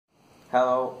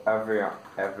Hello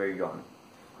everyone.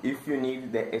 If you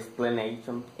need the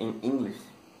explanation in English,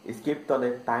 skip to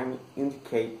the time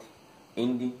indicated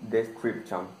in the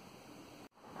description.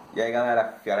 E aí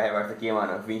galera, Fiora Reverso aqui,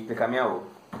 mano. Vim explicar minha U.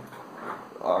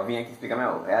 Ó, vim aqui explicar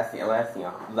minha U. Ela é assim,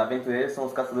 ó. Os aventureiros são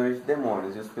os caçadores de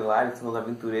demônios e os pilares são os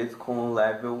aventureiros com o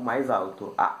level mais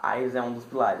alto. A Ais é um dos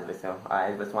pilares, a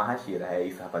Ais vai ser uma Hashira. É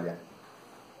isso, rapaziada.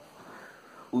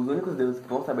 Os únicos deuses que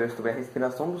vão saber sobre a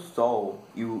respiração do sol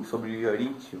e sobre o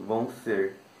Yorit vão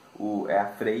ser a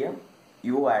Freya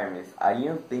e o Hermes. A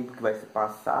linha do tempo que vai se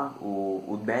passar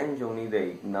o Dungeon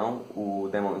Day, não o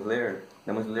Demon Slayer.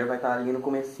 Demon Slayer vai estar ali no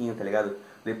comecinho, tá ligado?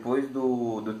 Depois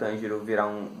do Tanjiro virar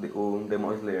um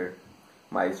Demon Slayer.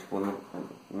 Mas, tipo,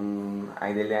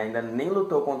 ele ainda nem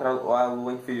lutou contra a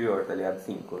lua inferior, tá ligado?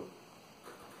 5.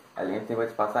 A linha do tempo vai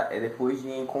se passar depois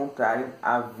de encontrarem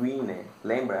a Vine.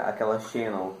 Lembra? Aquela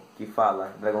Channel que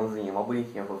fala, dragãozinha, uma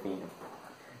bonitinha, fofinha.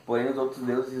 Porém, os outros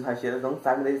deuses e os Hashiras não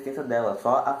sabem da existência dela.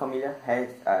 Só a família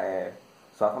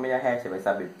Hash vai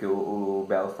saber, porque o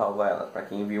Bell salva ela. Pra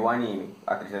quem viu o anime,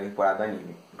 a terceira temporada do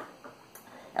anime.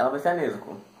 Ela vai ser a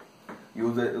Nezuko. E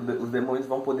os demônios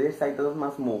vão poder sair das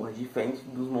masmorras, diferente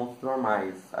dos monstros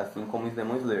normais, assim como os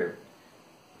Demon Slayer.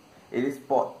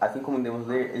 Assim como o Demon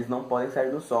Slayer, eles não podem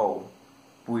sair do sol.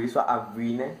 Por isso a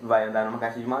Vine vai andar numa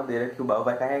caixa de madeira que o Baal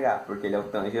vai carregar, porque ele é o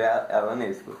Tanjiro e ela é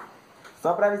Nezuko.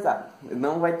 Só pra avisar,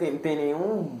 não vai ter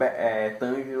nenhum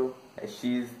Tanjiro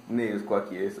X Nezuko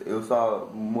aqui. Eu só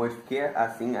modifiquei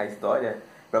assim a história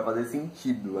pra fazer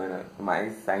sentido, né?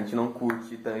 Mas a gente não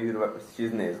curte Tanjiro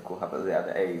X Nezuko,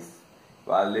 rapaziada. É isso.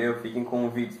 Valeu, fiquem com o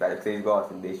vídeo, espero que vocês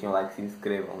gostem. Deixem o like e se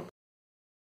inscrevam.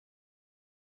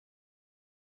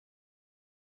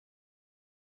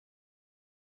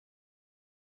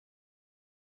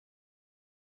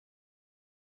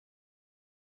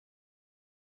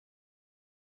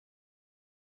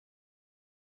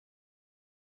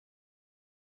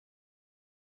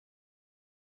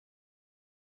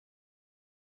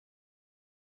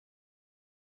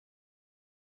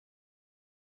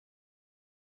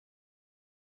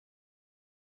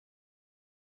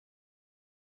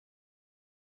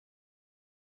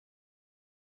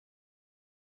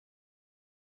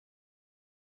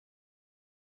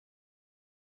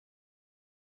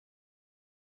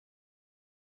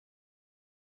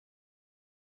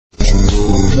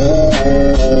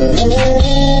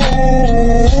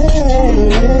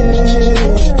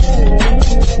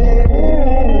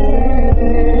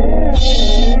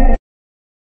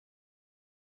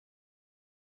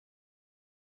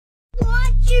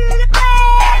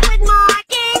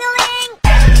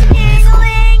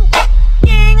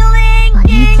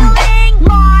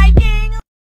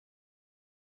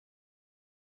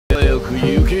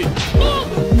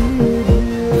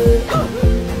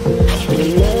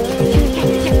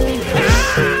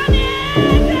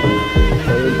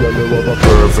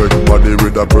 Perfect body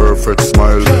with a perfect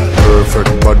smile.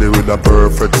 Perfect body with a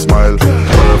perfect smile.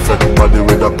 Perfect body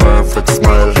with a perfect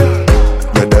smile.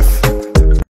 You're deaf.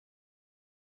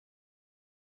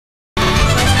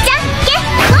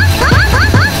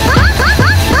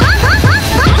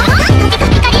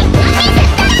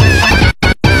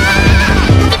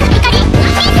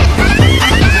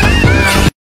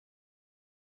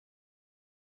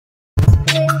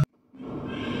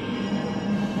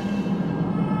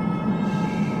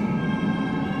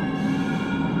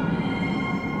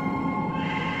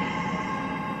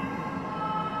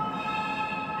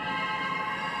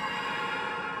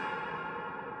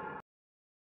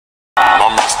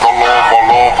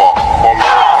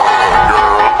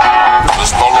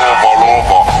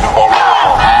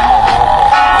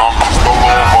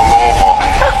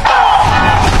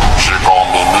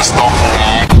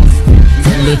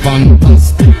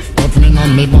 Fantastic, put me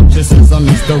on me butt, she says I'm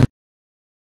Mr.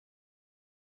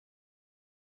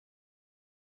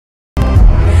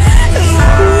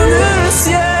 Le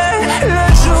ciel,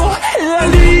 le jour, la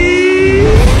nuit.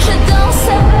 Je danse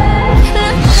avec le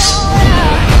temps, la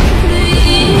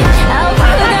pluie.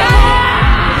 Après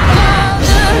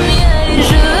de miel,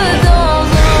 je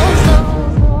danse ensemble.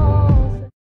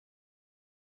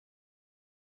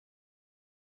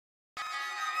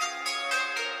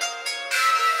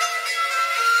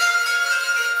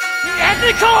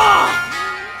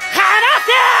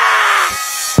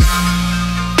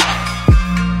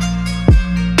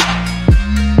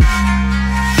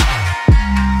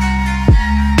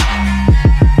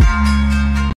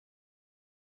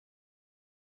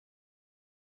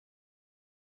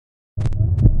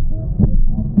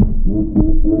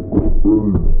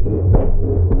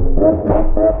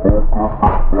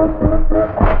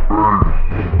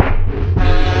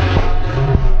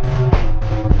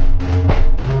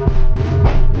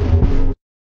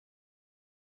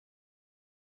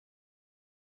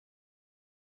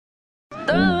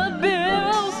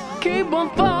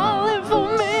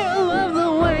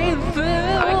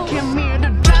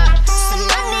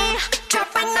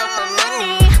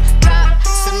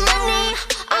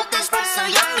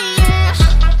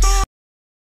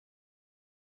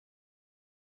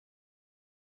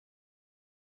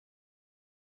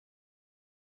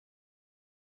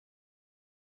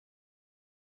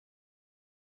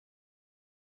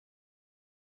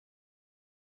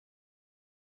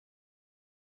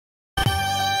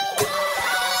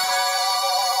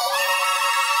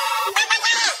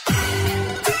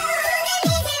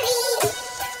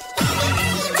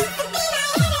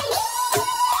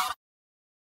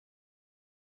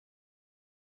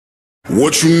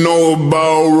 What you know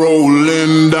about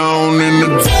rolling down in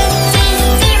the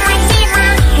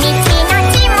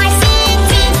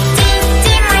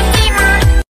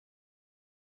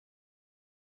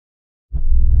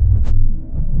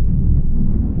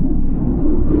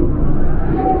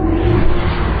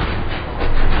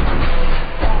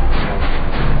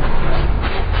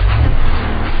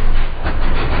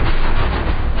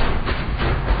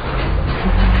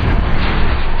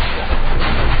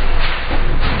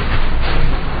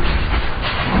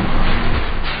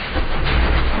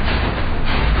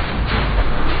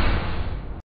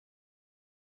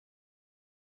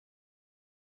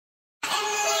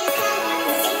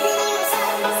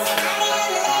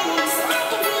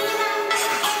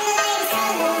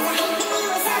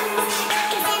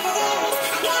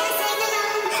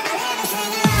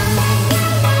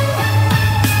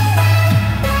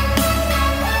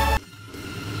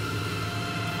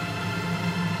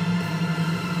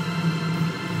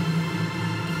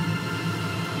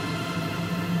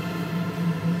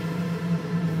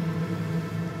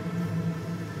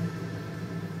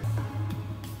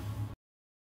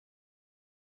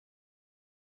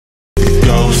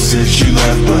that you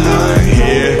left behind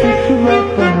here.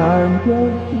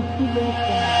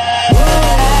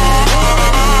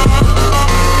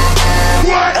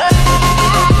 What?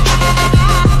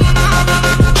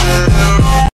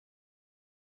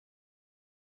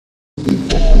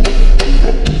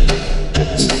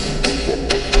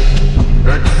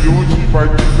 É que hoje vai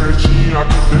ter festinha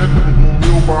aqui dentro do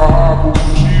meu barraco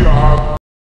de água.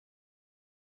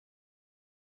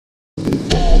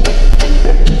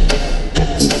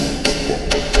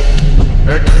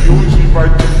 É que hoje vai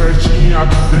ter festinha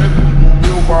aqui dentro do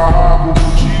meu barraco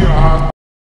de água.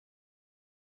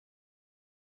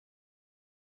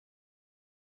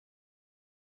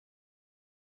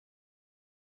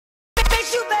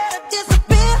 You better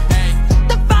disappear.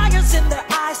 The fire's in their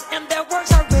eyes and their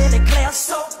words are really clear.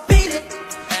 So beat it,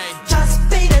 just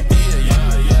beat it.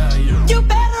 You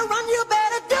better run, you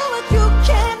better do what you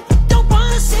can. Don't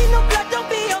wanna see no blood, don't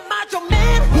be a macho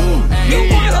man. You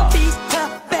wanna be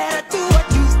tough, better do what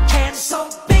you can. So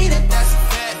beat it,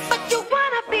 but you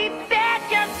wanna be bad,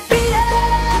 just beat it,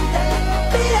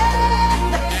 beat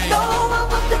it. No one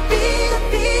wants to beat it,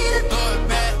 beat it.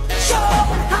 Show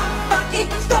how fucking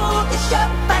strong is your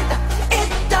fight. It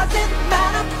doesn't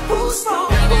matter who's wrong,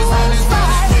 who's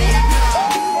right.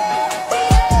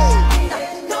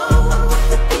 No one wants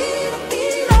to beat it,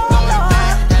 beat it. Oh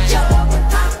Lord, show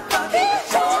how fucking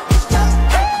strong is your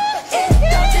fight. It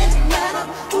doesn't matter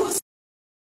who's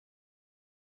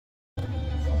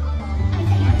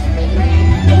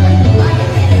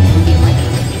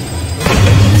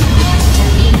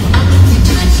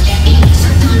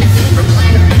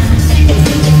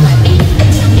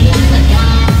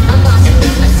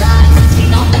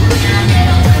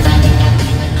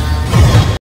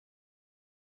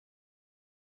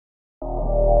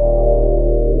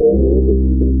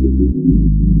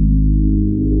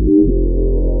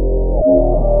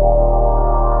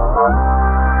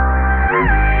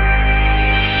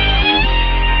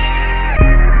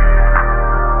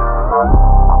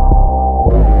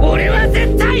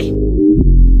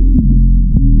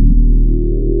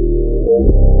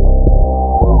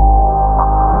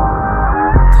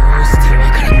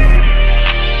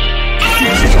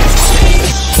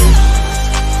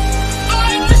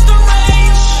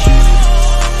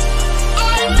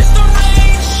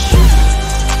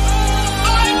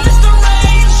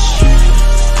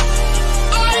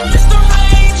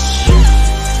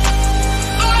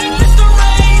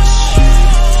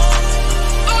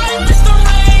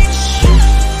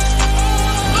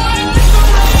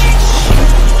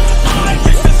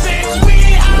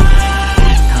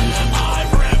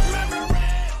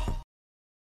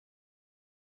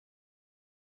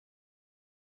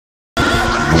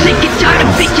sick and tired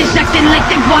of bitches acting like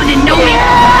they wanna know me.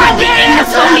 Grinding ain't no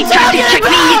phony, try to check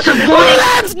me, it's a warning.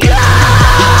 Let's go!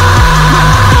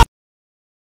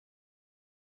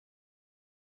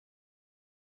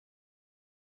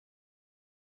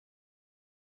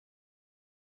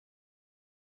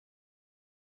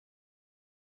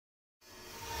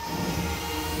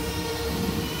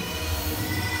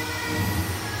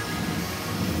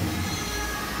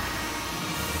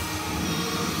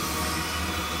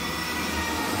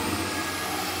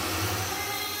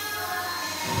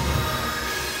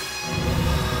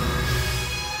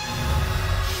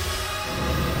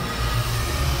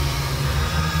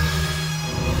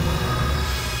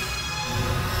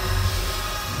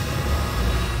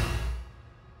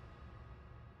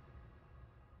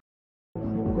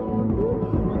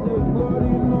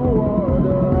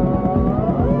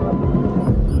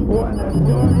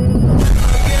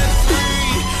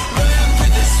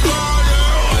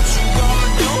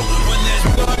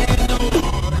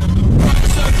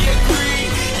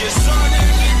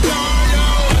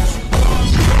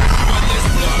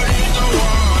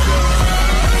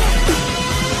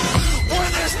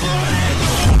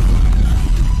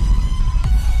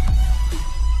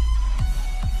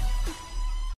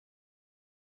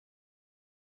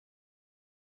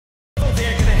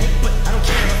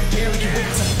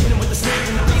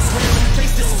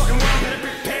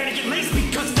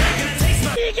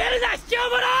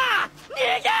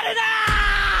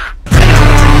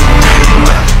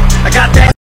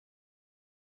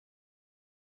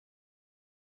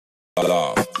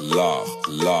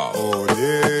 Oh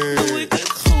yeah.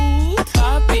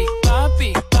 Papi,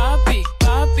 papi, papi,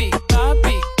 papi,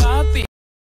 papi, papi.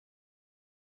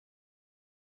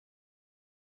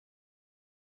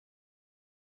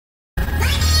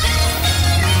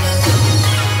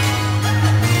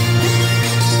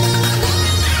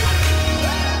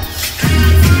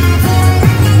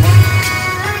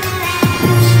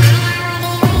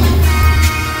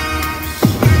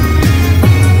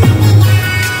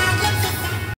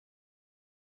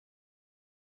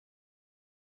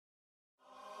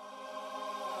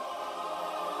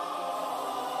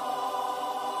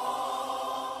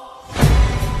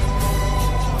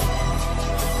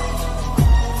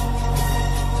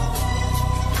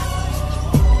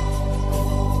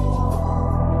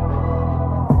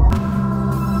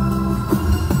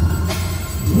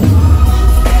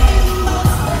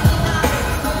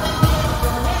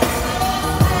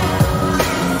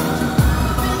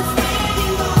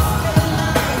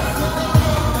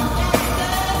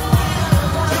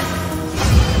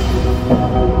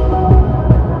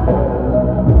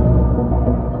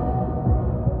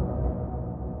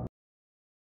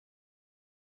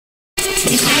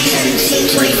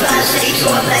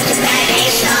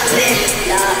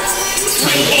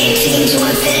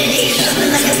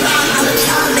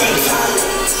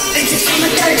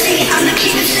 I'm the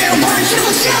king of 01,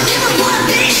 000, 1.